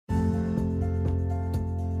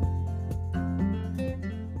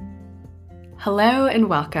Hello and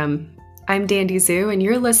welcome. I'm Dandy Zhu, and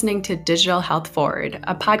you're listening to Digital Health Forward,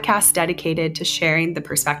 a podcast dedicated to sharing the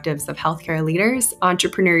perspectives of healthcare leaders,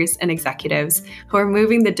 entrepreneurs, and executives who are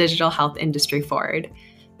moving the digital health industry forward.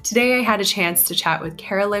 Today, I had a chance to chat with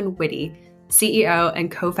Carolyn Whitty, CEO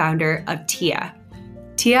and co-founder of TIA.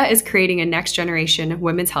 TIA is creating a next-generation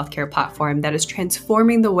women's healthcare platform that is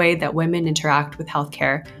transforming the way that women interact with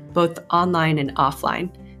healthcare, both online and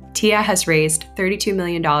offline. TIA has raised $32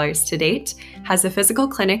 million to date, has a physical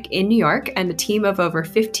clinic in New York, and a team of over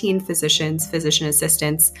 15 physicians, physician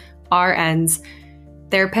assistants, RNs,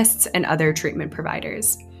 therapists, and other treatment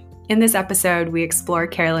providers. In this episode, we explore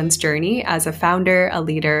Carolyn's journey as a founder, a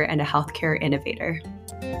leader, and a healthcare innovator.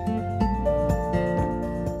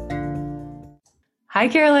 Hi,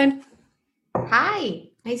 Carolyn. Hi,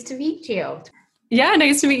 nice to meet you. Yeah,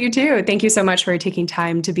 nice to meet you too. Thank you so much for taking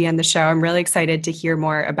time to be on the show. I'm really excited to hear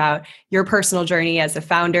more about your personal journey as a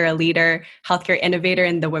founder, a leader, healthcare innovator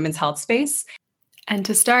in the women's health space. And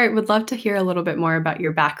to start, would love to hear a little bit more about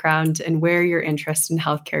your background and where your interest in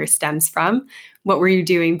healthcare stems from. What were you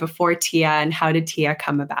doing before TIA and how did TIA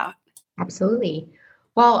come about? Absolutely.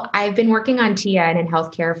 Well, I've been working on TIA and in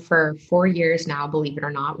healthcare for 4 years now, believe it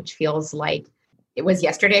or not, which feels like it was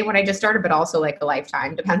yesterday when I just started, but also like a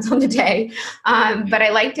lifetime, depends on the day. But I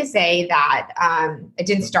like to say that I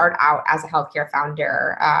didn't start out as a healthcare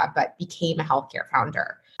founder, but became a healthcare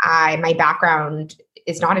founder. My background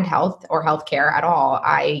is not in health or healthcare at all.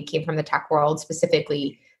 I came from the tech world,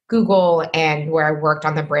 specifically Google, and where I worked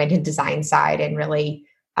on the brand and design side and really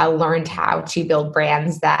learned how to build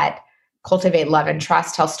brands that cultivate love and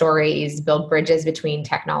trust, tell stories, build bridges between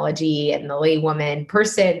technology and the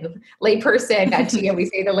layperson. At TIA, we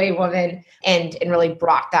say the laywoman, and really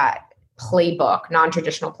brought that playbook,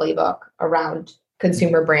 non-traditional playbook around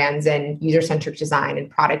consumer brands and user-centric design and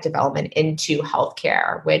product development into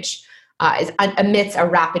healthcare, which is amidst a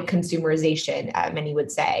rapid consumerization, many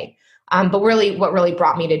would say. But really, what really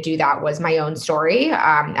brought me to do that was my own story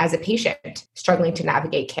as a patient struggling to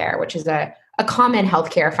navigate care, which is a common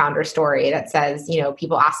healthcare founder story that says,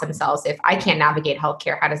 people ask themselves, if I can't navigate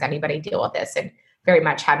healthcare, how does anybody deal with this? And very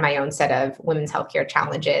much had my own set of women's healthcare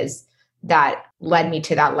challenges that led me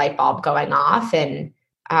to that light bulb going off and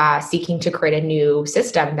seeking to create a new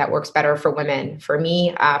system that works better for women, for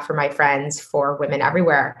me, for my friends, for women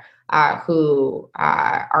everywhere who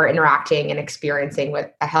are interacting and experiencing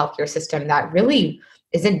with a healthcare system that really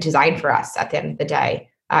isn't designed for us at the end of the day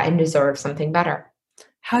and deserves something better.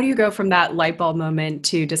 How do you go from that light bulb moment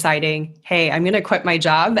to deciding, hey, I'm going to quit my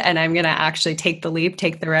job and I'm going to actually take the leap,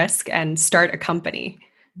 take the risk, and start a company?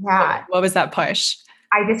 Yeah. What was that push?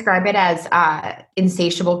 I describe it as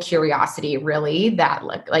insatiable curiosity, really, that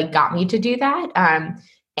like got me to do that.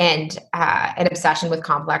 And an obsession with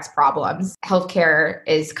complex problems. Healthcare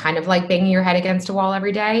is kind of like banging your head against a wall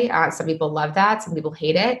every day. Some people love that. Some people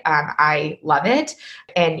hate it. I love it.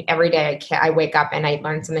 And every day I wake up and I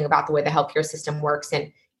learn something about the way the healthcare system works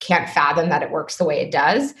and can't fathom that it works the way it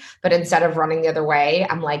does. But instead of running the other way,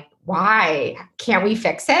 I'm like, why can't we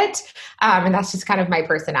fix it? And that's just kind of my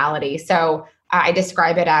personality. So I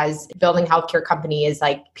describe it as building a healthcare company is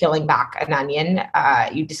like peeling back an onion.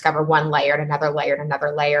 You discover one layer and another layer and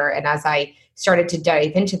another layer. And as I started to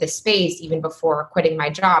dive into the space, even before quitting my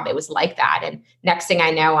job, it was like that. And next thing I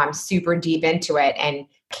know, I'm super deep into it and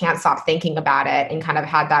can't stop thinking about it, and kind of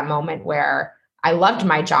had that moment where I loved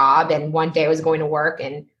my job. And one day I was going to work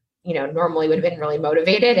and, normally would have been really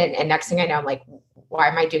motivated. And next thing I know, I'm like, why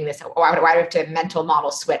am I doing this? Why do I have to mental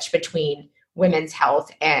model switch between women's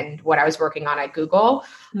health and what I was working on at Google,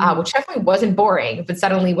 which definitely wasn't boring, but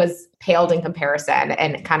suddenly was paled in comparison.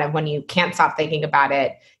 And kind of when you can't stop thinking about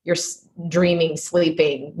it, you're dreaming,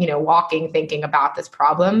 sleeping, walking, thinking about this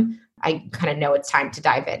problem. I kind of know it's time to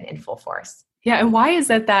dive in full force. Yeah. And why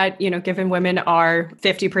is it that, given women are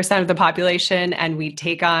 50% of the population and we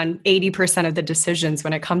take on 80% of the decisions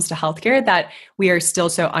when it comes to healthcare, that we are still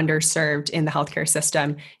so underserved in the healthcare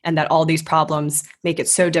system, and that all these problems make it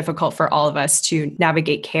so difficult for all of us to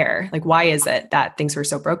navigate care? Like, why is it that things are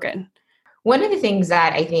so broken? One of the things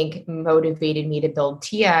that I think motivated me to build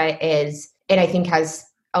TIA is, and I think has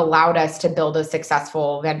allowed us to build a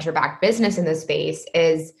successful venture-backed business in this space,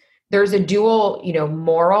 is there's a dual,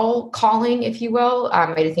 moral calling, if you will.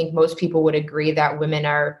 I think most people would agree that women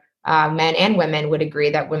are, men and women would agree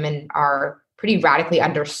that women are pretty radically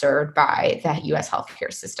underserved by the U.S.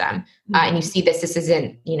 healthcare system. And you see this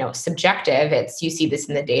isn't, subjective. You see this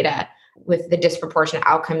in the data with the disproportionate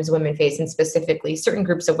outcomes women face, and specifically certain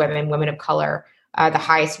groups of women of color, We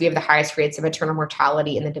have the highest rates of maternal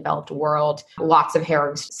mortality in the developed world. Lots of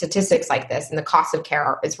harrowing statistics like this, and the cost of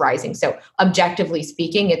care is rising. So objectively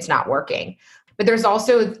speaking, it's not working. But there's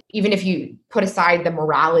also, even if you put aside the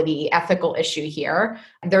morality, ethical issue here,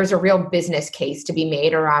 there's a real business case to be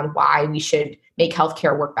made around why we should make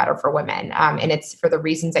healthcare work better for women. And it's for the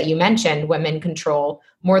reasons that you mentioned. Women control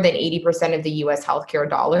more than 80% of the US healthcare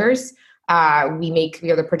dollars. We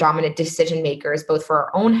are the predominant decision makers, both for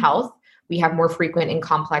our own health. We have more frequent and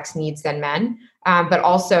complex needs than men, but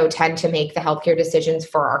also tend to make the healthcare decisions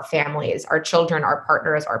for our families, our children, our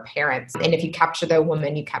partners, our parents. And if you capture the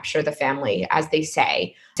woman, you capture the family, as they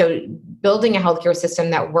say. So building a healthcare system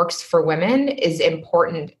that works for women is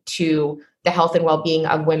important to the health and well-being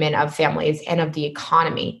of women, of families, and of the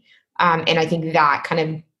economy. And I think that kind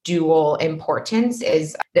of dual importance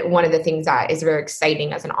is one of the things that is very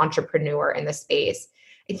exciting as an entrepreneur in the space.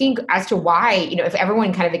 I think as to why, if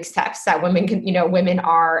everyone kind of accepts that women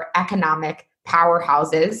are economic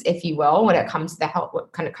powerhouses, if you will, when it comes to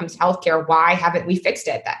healthcare, why haven't we fixed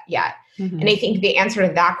it yet? Mm-hmm. And I think the answer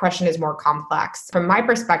to that question is more complex. From my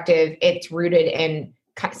perspective, it's rooted in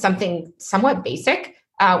something somewhat basic,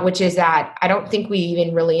 which is that I don't think we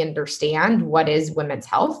even really understand what is women's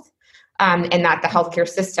health. And that the healthcare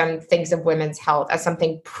system thinks of women's health as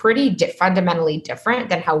something pretty fundamentally different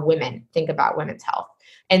than how women think about women's health.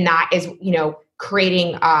 And that is,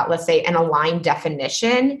 creating, let's say, an aligned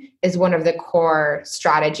definition is one of the core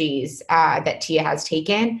strategies that TIA has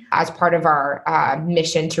taken as part of our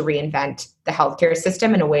mission to reinvent the healthcare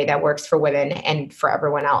system in a way that works for women and for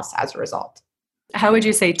everyone else as a result. How would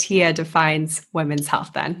you say TIA defines women's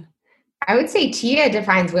health then? I would say TIA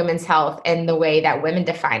defines women's health in the way that women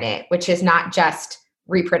define it, which is not just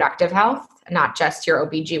reproductive health, not just your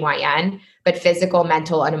OBGYN, but physical,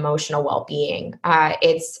 mental, and emotional well-being.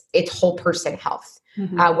 It's whole person health.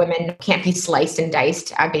 Mm-hmm. Women can't be sliced and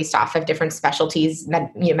diced based off of different specialties,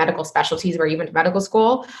 medical specialties where you went to medical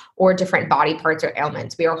school, or different body parts or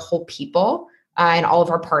ailments. We are whole people, and all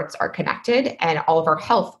of our parts are connected, and all of our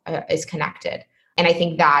health is connected. And I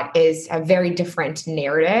think that is a very different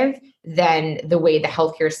narrative than the way the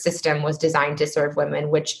healthcare system was designed to serve women,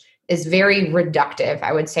 which is very reductive,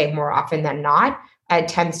 I would say, more often than not. It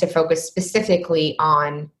tends to focus specifically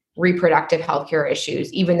on reproductive healthcare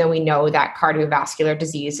issues, even though we know that cardiovascular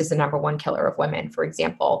disease is the number one killer of women, for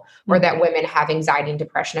example, or that women have anxiety and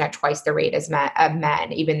depression at twice the rate as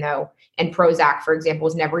men, even though, and Prozac, for example,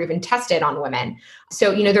 was never even tested on women.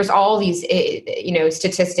 So, there's all these,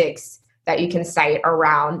 statistics that you can cite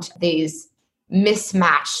around these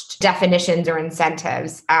mismatched definitions or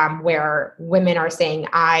incentives where women are saying,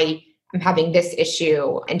 I am having this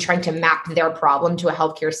issue, and trying to map their problem to a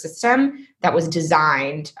healthcare system that was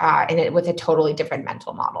designed with a totally different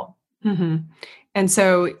mental model. Mm-hmm. And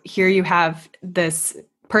so here you have this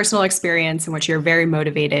personal experience in which you're very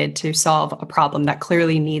motivated to solve a problem that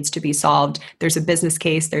clearly needs to be solved. There's a business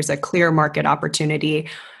case, there's a clear market opportunity.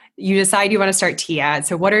 You decide you want to start TIA.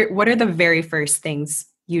 So what are the very first things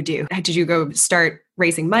you do? Did you go start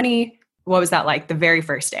raising money? What was that like the very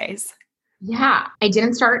first days? Yeah, I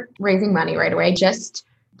didn't start raising money right away. I just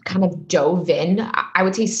kind of dove in, I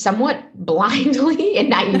would say somewhat blindly and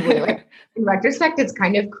naively. In retrospect, it's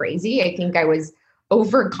kind of crazy. I think I was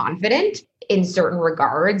overconfident in certain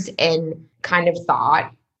regards and kind of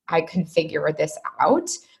thought I can figure this out.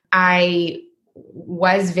 I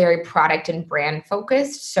was very product and brand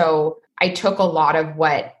focused. So I took a lot of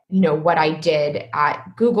what I did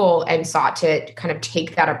at Google and sought to kind of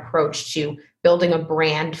take that approach to building a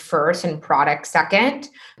brand first and product second,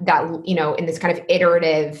 that, in this kind of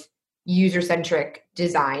iterative, user-centric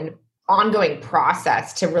design, ongoing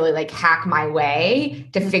process to really hack my way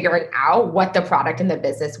to figuring out what the product and the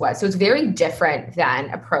business was. So it's very different than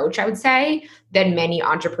approach, I would say, than many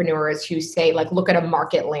entrepreneurs who say, look at a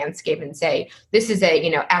market landscape and say, this is a,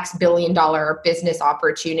 X billion dollar business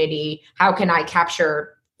opportunity. How can I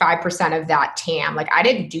capture 5% of that TAM? I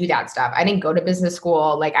didn't do that stuff. I didn't go to business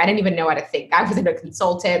school. I didn't even know how to think. I wasn't a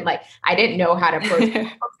consultant. I didn't know how to approach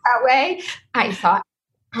that way. I thought,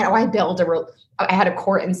 how do I build I had a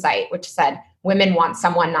core insight, which said, women want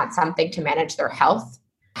someone, not something, to manage their health.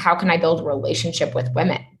 How can I build a relationship with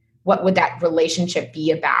women? What would that relationship be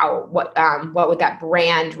about? What would that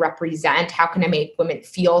brand represent? How can I make women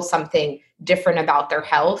feel something different about their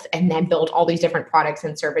health, and then build all these different products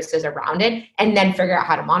and services around it, and then figure out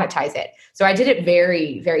how to monetize it? So I did it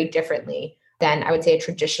very, very differently than, I would say, a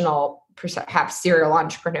traditional, perhaps, serial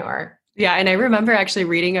entrepreneur. Yeah. And I remember actually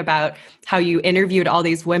reading about how you interviewed all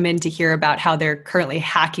these women to hear about how they're currently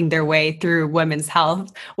hacking their way through women's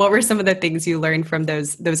health. What were some of the things you learned from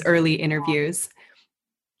those early interviews?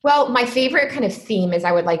 Well, my favorite kind of theme is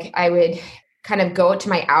I would kind of go to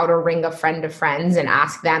my outer ring of friends and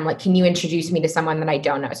ask them, like, can you introduce me to someone that I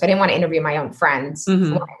don't know? So I didn't want to interview my own friends. So I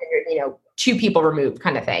wanted to interview, two people removed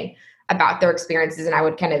kind of thing about their experiences. And I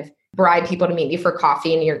would kind of bribe people to meet me for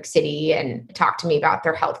coffee in New York City and talk to me about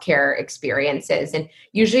their healthcare experiences. And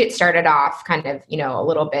usually it started off kind of, a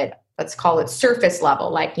little bit, let's call it surface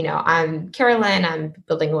level. Like, I'm Carolyn, I'm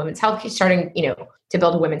building a women's health, starting, to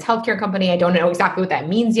build a women's healthcare company. I don't know exactly what that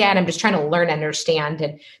means yet. I'm just trying to learn and understand.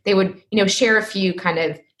 And they would, share a few kind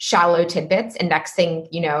of shallow tidbits. And next thing,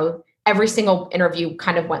 every single interview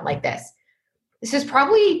kind of went like this. This is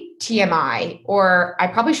probably TMI, or I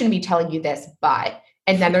probably shouldn't be telling you this, but,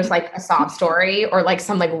 and then there's like a sob story or like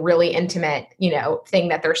some like really intimate, thing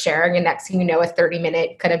that they're sharing. And next thing you know, a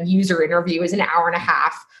 30-minute kind of user interview is an hour and a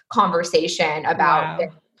half conversation about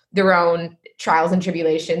their own trials and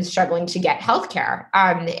tribulations struggling to get healthcare.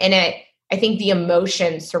 I think the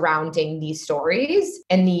emotion surrounding these stories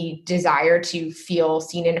and the desire to feel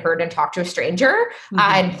seen and heard and talk to a stranger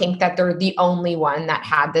and think that they're the only one that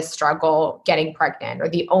had this struggle getting pregnant, or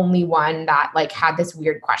the only one that like had this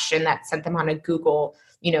weird question that sent them on a Google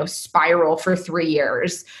spiral for 3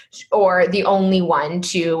 years, or the only one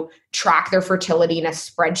to track their fertility in a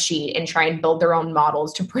spreadsheet and try and build their own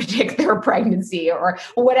models to predict their pregnancy, or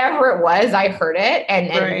whatever it was. I heard it and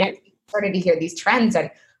next started to hear these trends. And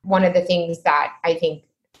one of the things that I think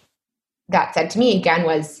that said to me again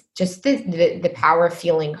was just the power of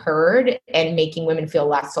feeling heard and making women feel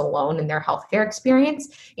less alone in their healthcare experience.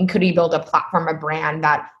 And could we build a platform, a brand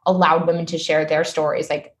that allowed women to share their stories?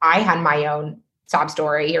 Like I had my own sob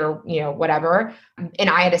story or, whatever. And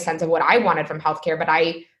I had a sense of what I wanted from healthcare, but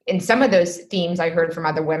in some of those themes I heard from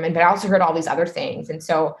other women, but I also heard all these other things. And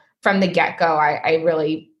so from the get-go, I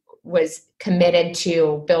really was committed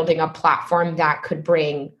to building a platform that could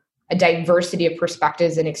bring a diversity of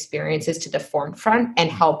perspectives and experiences to the forefront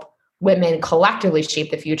and help women collectively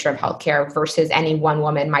shape the future of healthcare versus any one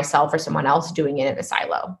woman, myself or someone else, doing it in a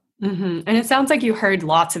silo. And it sounds like you heard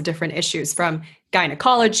lots of different issues, from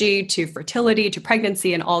gynecology to fertility to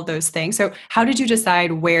pregnancy and all those things. So how did you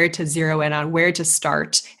decide where to zero in on, where to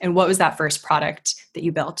start? And what was that first product that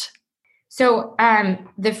you built? So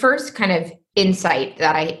the first kind of insight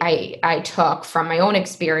that I took from my own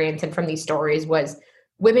experience and from these stories was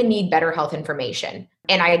women need better health information.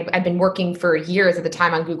 And I'd been working for years at the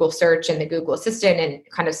time on Google search and the Google Assistant, and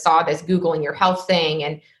kind of saw this Googling your health thing,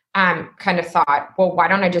 and kind of thought, well, why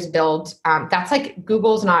don't I just build, that's like,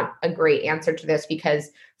 Google's not a great answer to this, because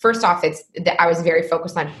first off, I was very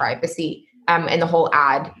focused on privacy and the whole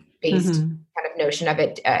ad based kind of notion of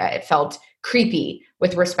it. It felt creepy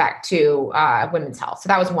with respect to women's health. So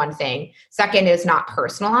that was one thing. Second is not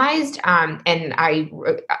personalized. And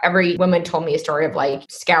every woman told me a story of like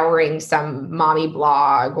scouring some mommy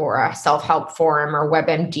blog or a self-help forum or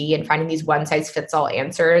WebMD and finding these one-size-fits-all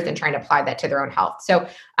answers and trying to apply that to their own health. So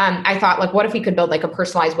I thought, like, what if we could build like a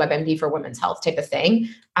personalized WebMD for women's health type of thing,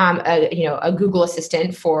 a Google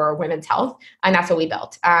Assistant for women's health. And that's what we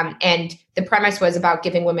built. And the premise was about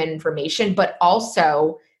giving women information, but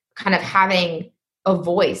also kind of having a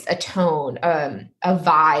voice, a tone, a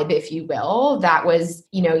vibe, if you will, that was,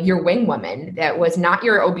 your wing woman, that was not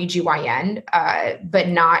your OBGYN, but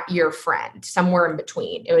not your friend, somewhere in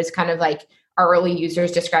between. It was kind of like our early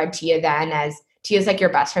users described Tia then as, Tia's like your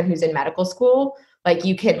best friend who's in medical school. Like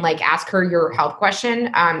you can like ask her your health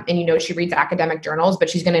question and she reads academic journals,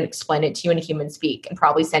 but she's going to explain it to you in human speak and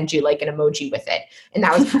probably send you like an emoji with it. And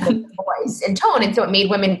that was kind of the voice and tone. And so it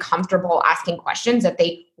made women comfortable asking questions that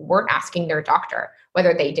they weren't asking their doctor,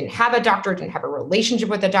 whether they didn't have a doctor, didn't have a relationship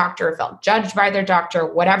with a doctor, felt judged by their doctor,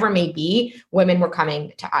 whatever it may be, women were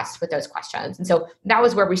coming to us with those questions. And so that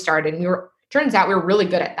was where we started. And turns out we were really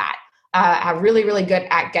good at that. Really, really good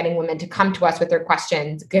at getting women to come to us with their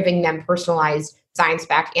questions, giving them personalized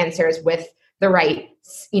science-backed answers with the right,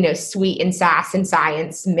 sweet and sass and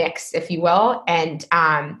science mix, if you will, and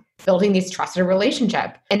building these trusted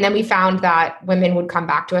relationship. And then we found that women would come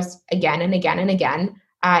back to us again and again and again,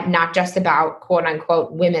 not just about quote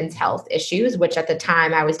unquote women's health issues, which at the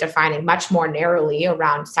time I was defining much more narrowly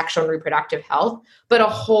around sexual and reproductive health, but a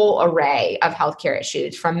whole array of healthcare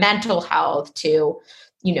issues, from mental health to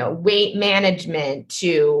weight management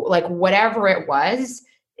to like whatever it was.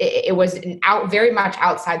 It was very much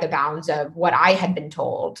outside the bounds of what I had been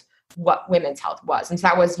told what women's health was. And so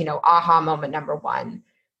that was, aha moment number one.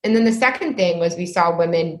 And then the second thing was we saw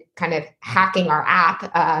women kind of hacking our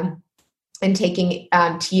app and taking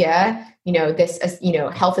Tia, this,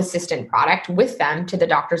 health assistant product with them to the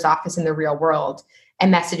doctor's office in the real world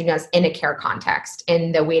and messaging us in a care context.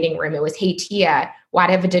 In the waiting room, it was, hey, Tia, why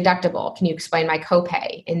do I have a deductible? Can you explain my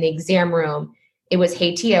copay? In the exam room, it was,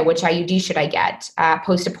 hey, Tia, which IUD should I get?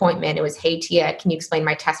 Post-appointment, it was, hey, Tia, can you explain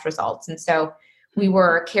my test results? And so we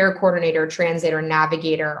were care coordinator, translator,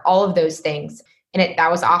 navigator, all of those things. And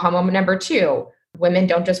that was aha moment number 2. Women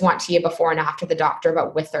don't just want Tia before and after the doctor,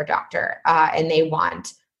 but with their doctor. And they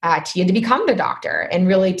want Tia to become the doctor and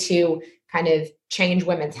really to kind of change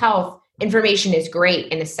women's health. Information is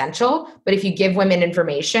great and essential, but if you give women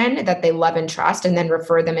information that they love and trust and then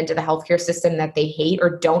refer them into the healthcare system that they hate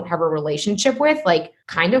or don't have a relationship with, like,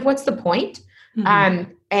 kind of what's the point?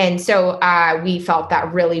 Mm-hmm. And so we felt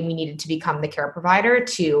that really we needed to become the care provider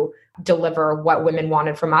to deliver what women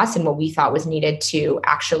wanted from us and what we thought was needed to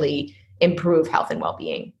actually improve health and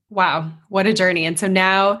well-being. Wow, what a journey. And so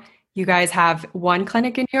now you guys have one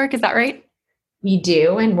clinic in New York, is that right? We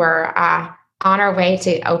do, and we're on our way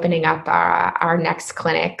to opening up our next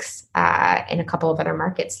clinics in a couple of other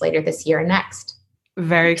markets later this year and next.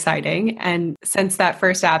 Very exciting. And since that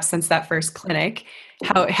first clinic,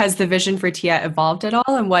 how has the vision for Tia evolved at all?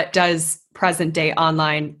 And what does present day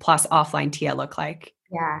online plus offline Tia look like?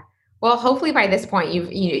 Yeah. Well, hopefully by this point,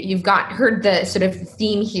 you've heard the sort of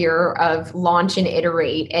theme here of launch and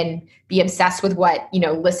iterate and be obsessed with what,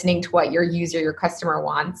 listening to what your customer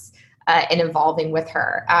wants and evolving with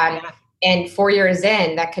her. And 4 years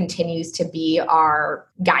in, that continues to be our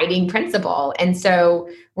guiding principle. And so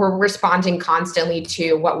we're responding constantly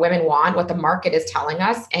to what women want, what the market is telling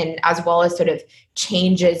us, and as well as sort of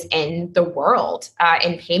changes in the world,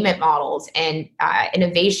 in payment models and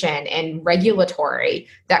innovation and regulatory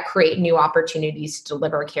that create new opportunities to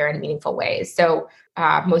deliver care in meaningful ways. So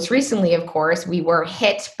most recently, of course, we were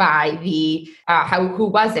hit by the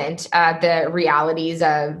realities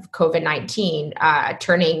of COVID-19,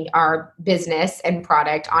 turning our business and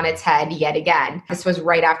product on its head yet again. This was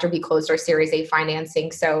right after we closed our Series A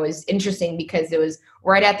financing. So it was interesting because it was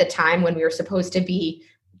right at the time when we were supposed to be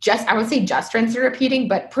I would say just rinse and repeating,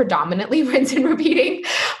 but predominantly rinse and repeating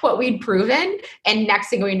what we'd proven. And next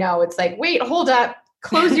thing we know, it's like, wait, hold up,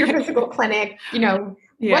 close your physical clinic,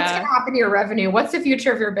 What's going to happen to your revenue? What's the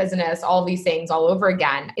future of your business? All these things all over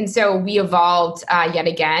again. And so we evolved yet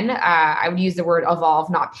again. I would use the word evolve,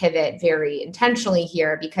 not pivot, very intentionally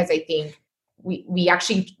here, because I think we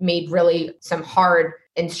actually made really some hard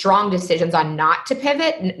and strong decisions on not to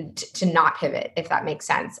pivot, to not pivot, if that makes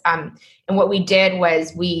sense. And what we did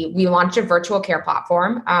was we launched a virtual care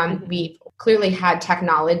platform. We clearly had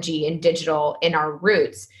technology and digital in our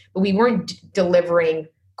roots, but we weren't delivering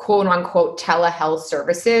quote unquote telehealth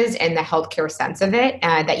services and the healthcare sense of it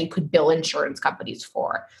that you could bill insurance companies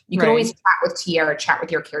for. You could always chat with Tia or chat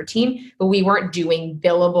with your care team, but we weren't doing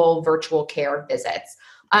billable virtual care visits.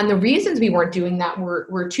 And the reasons we weren't doing that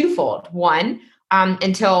were twofold. One,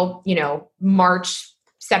 until March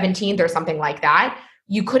 17th or something like that,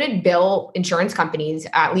 you couldn't bill insurance companies,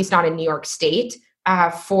 at least not in New York State,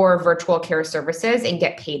 for virtual care services and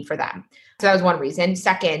get paid for them. So that was one reason.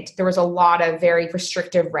 Second, there was a lot of very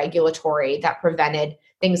restrictive regulatory that prevented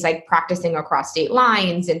things like practicing across state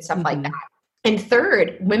lines and stuff like that. And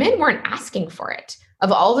third, women weren't asking for it.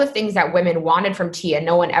 Of all the things that women wanted from Tia,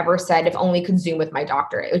 no one ever said, if only could Zoom with my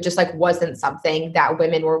doctor. It just wasn't something that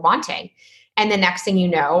women were wanting. And the next thing you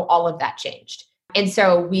know, all of that changed. And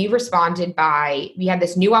so we responded we had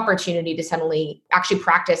this new opportunity to suddenly actually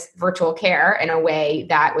practice virtual care in a way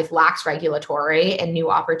that with lax regulatory and new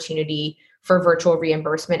opportunity for virtual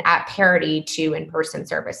reimbursement at parity to in-person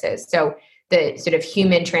services. So the sort of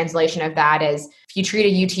human translation of that is if you treat a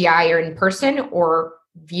UTI or in person or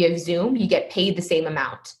via Zoom, you get paid the same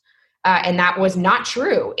amount. And that was not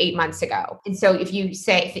true 8 months ago. And so if you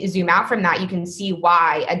zoom out from that, you can see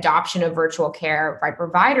why adoption of virtual care by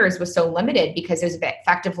providers was so limited, because it was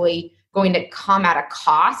effectively going to come at a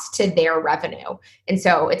cost to their revenue. And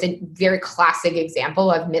so it's a very classic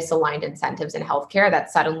example of misaligned incentives in healthcare,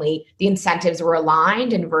 that suddenly the incentives were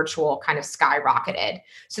aligned and virtual kind of skyrocketed.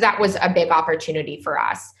 So that was a big opportunity for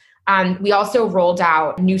us. We also rolled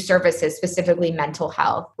out new services, specifically mental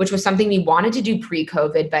health, which was something we wanted to do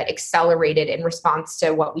pre-COVID, but accelerated in response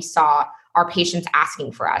to what we saw our patients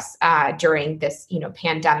asking for us during this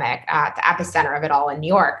pandemic, at the epicenter of it all in New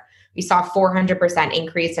York. We saw 400%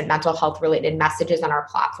 increase in mental health related messages on our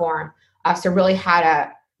platform. So really had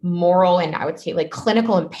a moral and I would say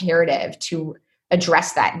clinical imperative to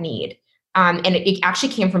address that need. And it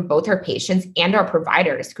actually came from both our patients and our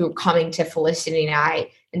providers who were coming to Felicity and I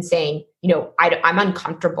and saying, I'm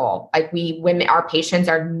uncomfortable. Our patients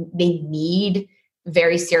they need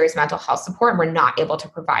very serious mental health support and we're not able to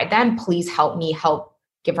provide them, please help me help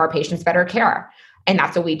give our patients better care. And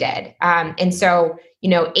that's what we did. And so,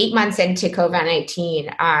 8 months into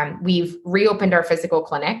COVID-19, we've reopened our physical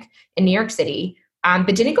clinic in New York City,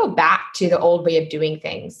 but didn't go back to the old way of doing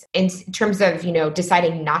things. In terms of,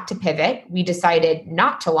 deciding not to pivot, we decided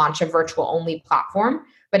not to launch a virtual only platform,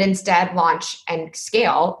 but instead launch and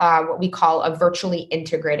scale what we call a virtually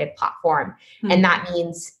integrated platform. Mm-hmm. And that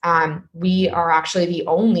means we are actually the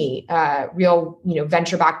only real,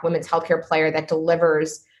 venture-backed women's healthcare player that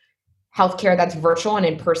delivers healthcare that's virtual and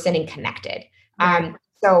in person and connected. Right.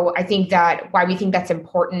 So I think that why we think that's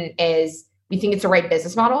important is we think it's the right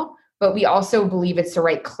business model, but we also believe it's the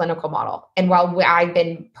right clinical model. And while I've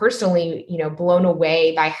been personally, blown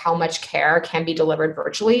away by how much care can be delivered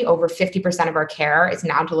virtually, over 50% of our care is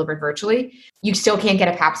now delivered virtually. You still can't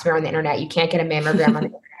get a pap smear on the internet. You can't get a mammogram on the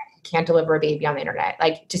internet. You can't deliver a baby on the internet,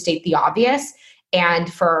 like to state the obvious.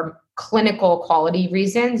 And for clinical quality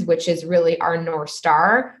reasons, which is really our North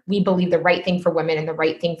Star, we believe the right thing for women and the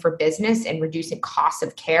right thing for business and reducing costs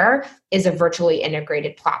of care is a virtually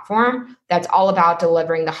integrated platform that's all about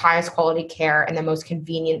delivering the highest quality care in the most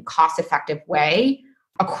convenient, cost-effective way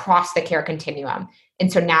across the care continuum.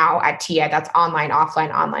 And so now at TIA, that's online,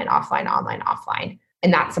 offline, online, offline, online, offline.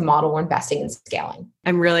 And that's a model we're investing in scaling.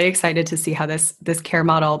 I'm really excited to see how this care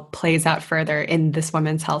model plays out further in this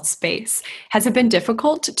women's health space. Has it been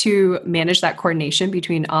difficult to manage that coordination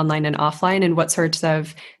between online and offline? And what sorts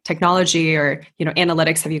of technology or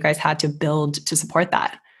analytics have you guys had to build to support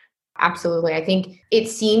that? Absolutely. I think it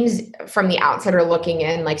seems from the outsider looking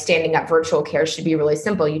in, like standing up virtual care should be really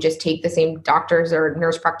simple. You just take the same doctors or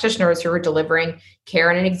nurse practitioners who are delivering care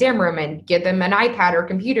in an exam room and give them an iPad or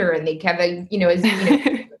computer and they have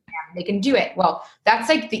they can do it. Well, that's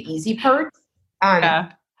like the easy part.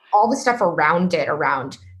 All the stuff around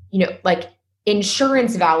it, like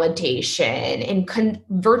insurance validation and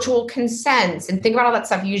virtual consents and think about all that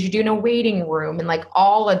stuff you usually do in a waiting room and like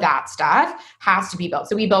all of that stuff has to be built.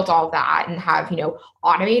 So we built all of that and have,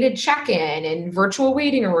 automated check-in and virtual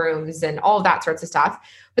waiting rooms and all of that sorts of stuff.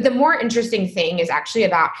 But the more interesting thing is actually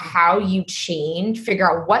about how you figure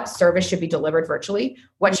out what service should be delivered virtually,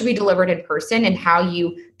 what should be delivered in person, and how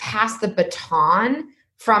you pass the baton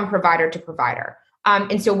from provider to provider.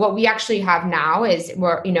 And so what we actually have now is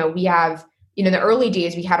we have, in the early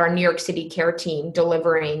days, we had our New York City care team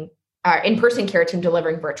delivering, in-person care team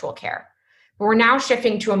delivering virtual care. But we're now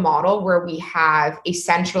shifting to a model where we have a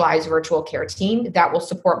centralized virtual care team that will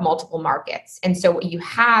support multiple markets. And so what you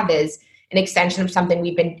have is an extension of something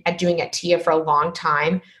we've been doing at TIA for a long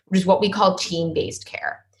time, which is what we call team-based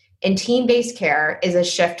care. And team-based care is a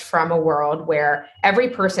shift from a world where every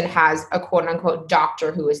person has a quote unquote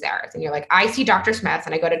doctor who is theirs. And you're like, I see Dr. Smith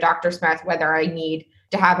and I go to Dr. Smith whether I need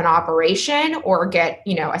to have an operation or get,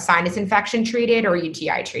 a sinus infection treated or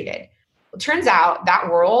UTI treated. It turns out that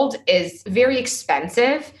world is very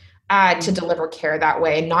expensive to deliver care that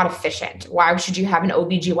way and not efficient. Why should you have an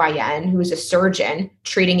OBGYN who is a surgeon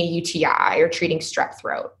treating a UTI or treating strep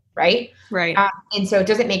throat, right? Right. And so it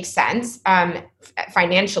doesn't make sense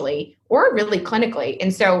financially or really clinically.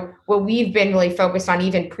 And so what we've been really focused on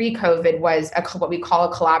even pre-COVID was what we call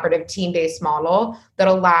a collaborative team-based model that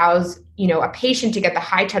allows, a patient to get the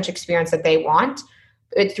high-touch experience that they want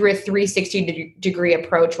through a 360-degree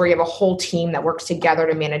approach where you have a whole team that works together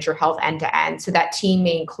to manage your health end-to-end. So that team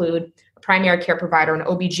may include a primary care provider, an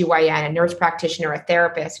OBGYN, a nurse practitioner, a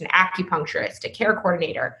therapist, an acupuncturist, a care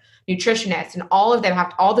coordinator, nutritionist, and all of them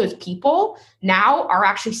all those people now are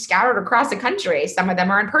actually scattered across the country. Some of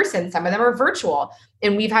them are in person, some of them are virtual.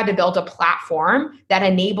 And we've had to build a platform that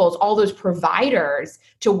enables all those providers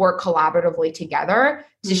to work collaboratively together,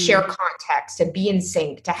 to share context, to be in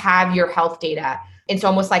sync, to have your health data. It's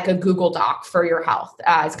almost like a Google Doc for your health.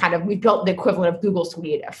 We've built the equivalent of Google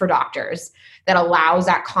Suite for doctors that allows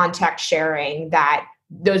that context sharing, that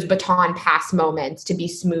those baton pass moments to be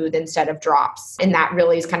smooth instead of drops. And that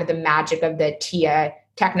really is kind of the magic of the TIA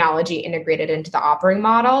technology integrated into the operating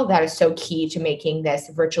model that is so key to making this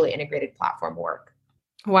virtually integrated platform work.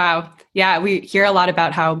 Wow. Yeah, we hear a lot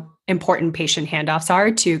about how important patient handoffs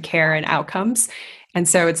are to care and outcomes. And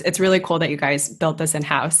so it's really cool that you guys built this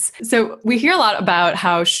in-house. So we hear a lot about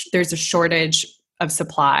how there's a shortage of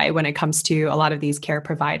supply when it comes to a lot of these care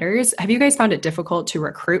providers. Have you guys found it difficult to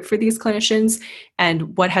recruit for these clinicians?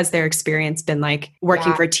 And what has their experience been like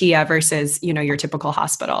working for TIA versus, your typical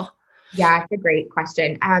hospital? Yeah, it's a great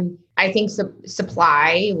question. I think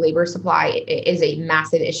labor supply is a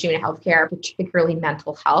massive issue in healthcare, particularly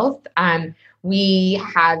mental health. We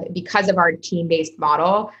have, because of our team-based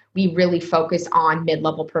model, we really focus on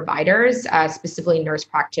mid-level providers, specifically nurse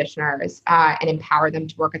practitioners, and empower them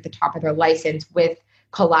to work at the top of their license with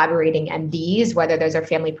collaborating MDs, whether those are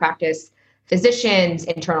family practice physicians,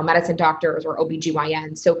 internal medicine doctors, or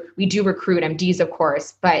OBGYNs. So we do recruit MDs, of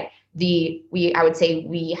course, but I would say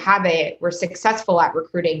we're successful at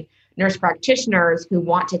recruiting nurse practitioners who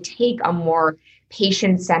want to take a more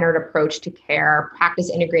patient-centered approach to care,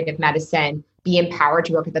 practice integrative medicine, be empowered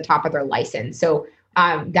to work at the top of their license. So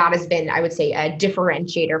that has been, I would say, a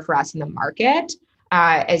differentiator for us in the market,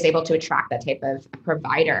 is able to attract that type of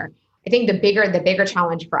provider. I think the bigger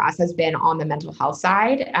challenge for us has been on the mental health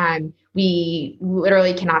side. We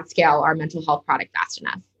literally cannot scale our mental health product fast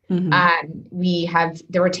enough. We have,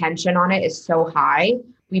 the retention on it is so high.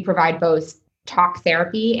 We provide both talk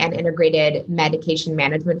therapy and integrated medication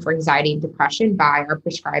management for anxiety and depression by our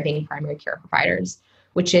prescribing primary care providers,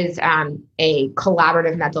 which is a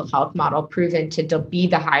collaborative mental health model proven to be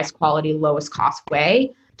the highest quality, lowest cost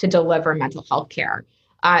way to deliver mental health care.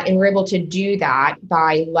 And we're able to do that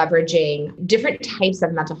by leveraging different types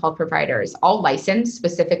of mental health providers, all licensed,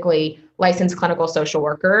 specifically licensed clinical social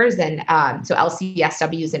workers, and so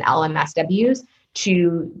LCSWs and LMSWs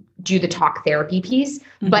to do the talk therapy piece,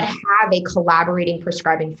 but have a collaborating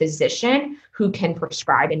prescribing physician who can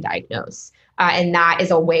prescribe and diagnose. And that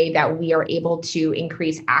is a way that we are able to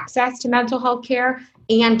increase access to mental health care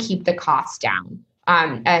and keep the costs down.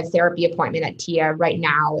 A therapy appointment at TIA right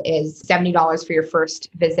now is $70 for your first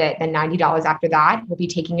visit, then $90 after that. We'll be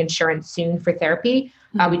taking insurance soon for therapy.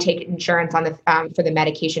 We take insurance on for the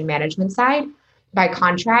medication management side. By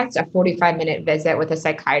contrast, a 45-minute visit with a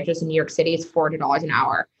psychiatrist in New York City is $40 an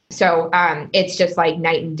hour. So it's just like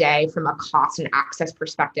night and day from a cost and access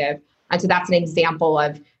perspective. And so that's an example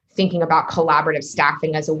of thinking about collaborative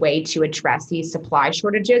staffing as a way to address these supply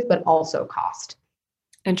shortages, but also cost.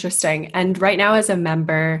 Interesting. And right now as a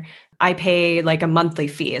member, I pay like a monthly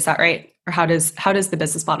fee. Is that right? Or how does the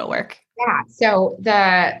business model work? Yeah. So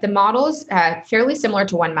the model is fairly similar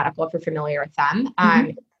to One Medical, if you're familiar with them.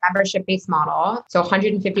 Membership-based model. So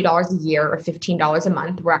 $150 a year or $15 a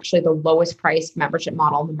month. We're actually the lowest priced membership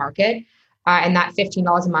model in the market. And that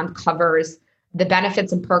 $15 a month covers the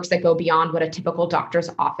benefits and perks that go beyond what a typical doctor's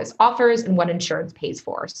office offers and what insurance pays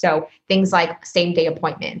for. So things like same-day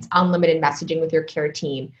appointments, unlimited messaging with your care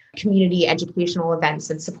team, community educational events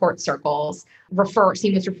and support circles,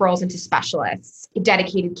 seamless referrals into specialists, a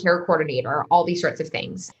dedicated care coordinator, all these sorts of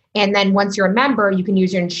things. And then once you're a member, you can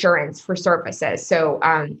use your insurance for services. So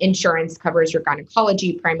insurance covers your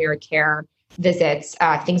gynecology, primary care visits,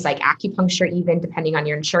 things like acupuncture, even depending on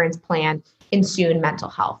your insurance plan, and soon mental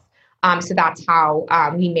health. So that's how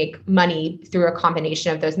we make money through a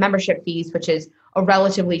combination of those membership fees, which is a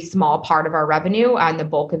relatively small part of our revenue. And the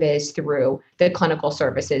bulk of it is through the clinical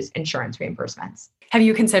services insurance reimbursements. Have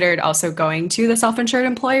you considered also going to the self-insured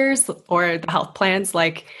employers or the health plans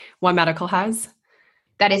like One Medical has?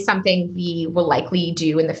 That is something we will likely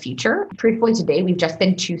do in the future. Truthfully, today, we've just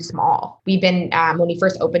been too small. We've been, when we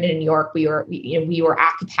first opened in New York, we were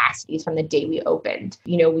at capacities from the day we opened.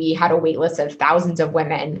 We had a wait list of thousands of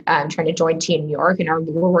women trying to join TIA in New York, and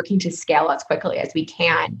we're working to scale as quickly as we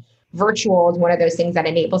can. Virtual is one of those things that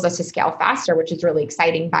enables us to scale faster, which is really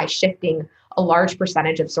exciting. By shifting a large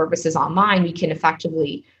percentage of services online, we can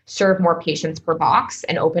effectively serve more patients per box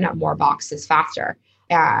and open up more boxes faster.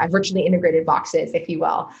 Virtually integrated boxes, if you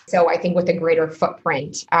will. So I think with a greater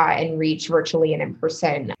footprint and reach virtually and in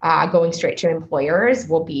person, going straight to employers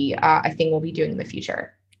will be a thing we'll be doing in the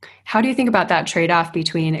future. How do you think about that trade-off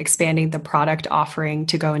between expanding the product offering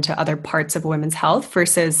to go into other parts of women's health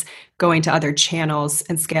versus going to other channels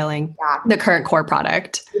and scaling the current core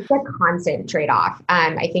product? It's a constant trade-off.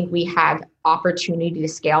 I think we have opportunity to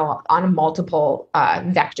scale on multiple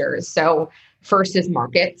vectors. So first is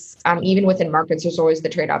markets. Even within markets, there's always the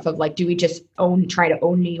trade-off of like, do we just try to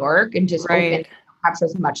own New York and just open perhaps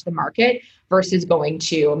as much the market versus going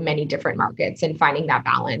to many different markets and finding that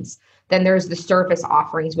balance. Then there's the service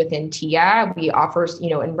offerings within TIA. We offer,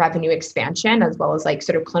 in revenue expansion as well as like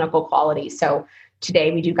sort of clinical quality. So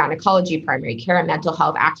today we do gynecology, primary care, mental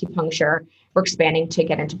health, acupuncture. We're expanding to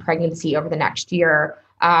get into pregnancy over the next year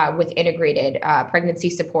with integrated pregnancy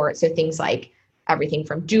support. So things like everything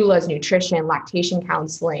from doulas, nutrition, lactation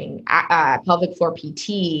counseling, pelvic floor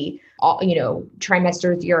PT,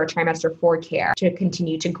 trimester 0, trimester 4 care to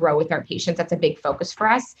continue to grow with our patients. That's a big focus for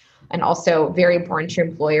us. And also very important to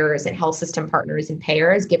employers and health system partners and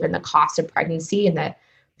payers, given the cost of pregnancy and the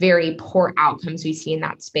very poor outcomes we see in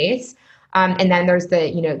that space. And then there's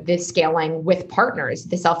the scaling with partners,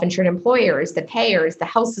 the self-insured employers, the payers, the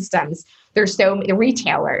health systems. There's so many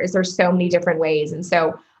retailers. There's so many different ways. And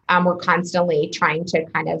so we're constantly trying to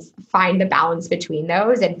kind of find the balance between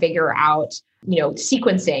those and figure out,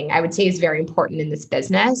 sequencing, I would say, is very important in this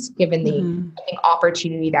business, given the I think,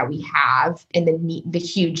 opportunity that we have and the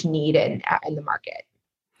huge need in the market.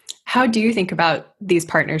 How do you think about these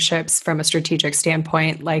partnerships from a strategic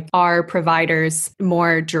standpoint? Like, are providers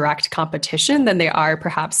more direct competition than they are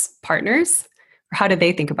perhaps partners? Or how do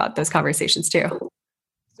they think about those conversations too?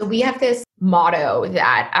 So we have this motto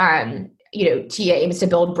that, TIA aims to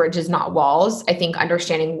build bridges, not walls. I think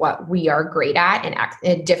understanding what we are great at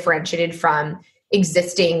and differentiated from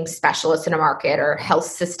existing specialists in a market or health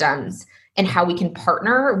systems and how we can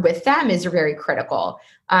partner with them is very critical.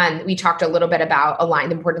 We talked a little bit about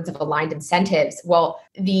the importance of aligned incentives. Well,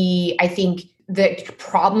 I think the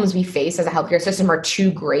problems we face as a healthcare system are too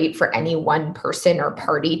great for any one person or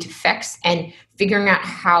party to fix. And figuring out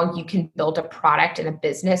how you can build a product and a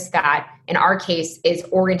business that, in our case, is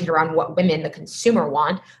oriented around what women, the consumer,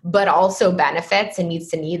 want, but also benefits and meets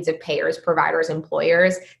the needs of payers, providers,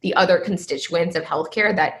 employers, the other constituents of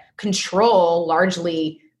healthcare that control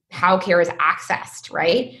largely how care is accessed,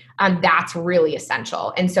 right? That's really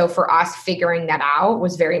essential. And so for us, figuring that out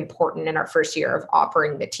was very important in our first year of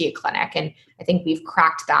operating the TIA clinic. And I think we've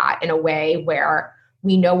cracked that in a way where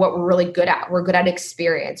we know what we're really good at. We're good at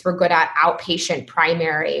experience. We're good at outpatient,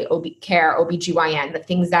 primary, OB care, OBGYN, the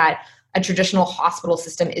things that a traditional hospital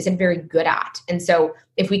system isn't very good at. And so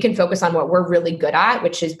if we can focus on what we're really good at,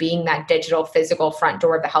 which is being that digital, physical front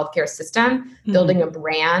door of the healthcare system, building a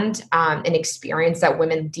brand, an experience that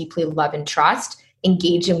women deeply love and trust,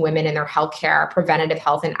 engaging women in their healthcare, preventative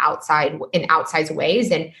health in outsized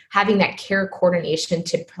ways, and having that care coordination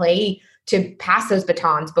to pass those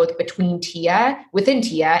batons both within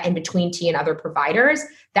TIA and between TIA and other providers,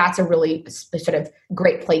 that's a really sort of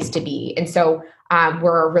great place to be. And so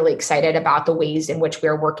we're really excited about the ways in which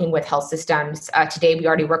we're working with health systems. Today, we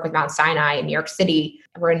already work with Mount Sinai in New York City.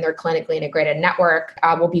 We're in their clinically integrated network.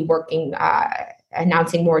 We'll be working,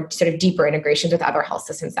 announcing more sort of deeper integrations with other health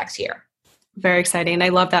systems next year. Very exciting. I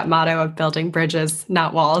love that motto of building bridges,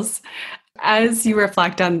 not walls. As you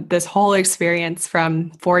reflect on this whole experience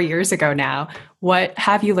from 4 years ago now, what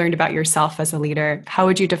have you learned about yourself as a leader? How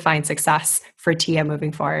would you define success for TIA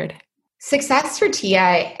moving forward? Success for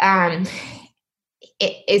TIA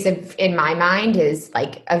in my mind, is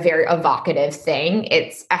like a very evocative thing.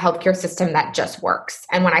 It's a healthcare system that just works.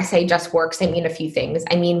 And when I say just works, I mean a few things.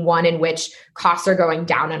 I mean, one in which costs are going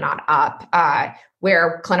down and not up,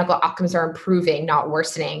 where clinical outcomes are improving, not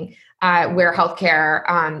worsening, where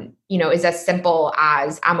healthcare, is as simple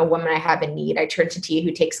as I'm a woman, I have a need, I turn to TIA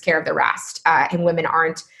who takes care of the rest. And women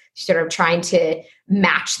aren't sort of trying to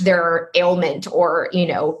match their ailment or,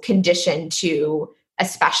 condition to a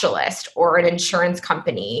specialist or an insurance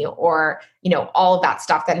company or, all of that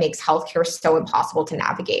stuff that makes healthcare so impossible to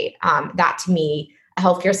navigate. That to me, a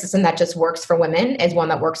healthcare system that just works for women is one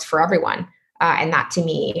that works for everyone. And that to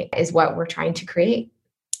me is what we're trying to create.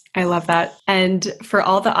 I love that. And for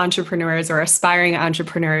all the entrepreneurs or aspiring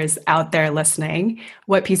entrepreneurs out there listening,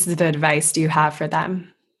 what pieces of advice do you have for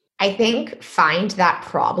them? I think find that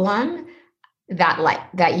problem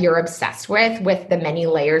that you're obsessed with the many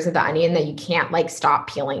layers of the onion that you can't stop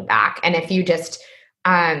peeling back. And if you just,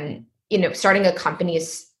 starting a company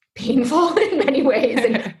is painful in many ways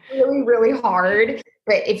and really, really hard.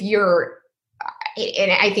 But if you're,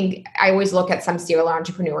 and I think I always look at some serial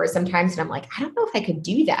entrepreneurs sometimes and I'm like, I don't know if I could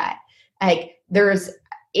do that. I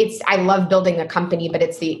love building a company, but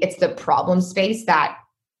it's the problem space that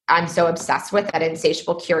I'm so obsessed with, that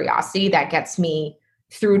insatiable curiosity that gets me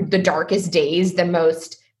through the darkest days, the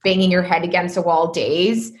most banging your head against a wall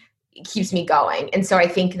days. It keeps me going. And so I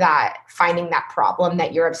think that finding that problem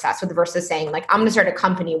that you're obsessed with versus saying I'm going to start a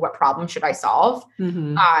company, what problem should I solve, is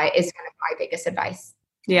kind of my biggest advice.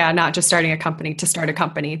 Yeah, not just starting a company to start a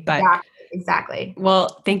company, but exactly.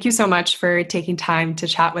 Well, thank you so much for taking time to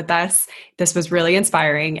chat with us. This was really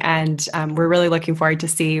inspiring, and we're really looking forward to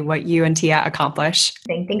see what you and TIA accomplish.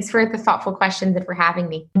 Thanks for the thoughtful questions and for having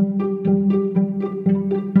me.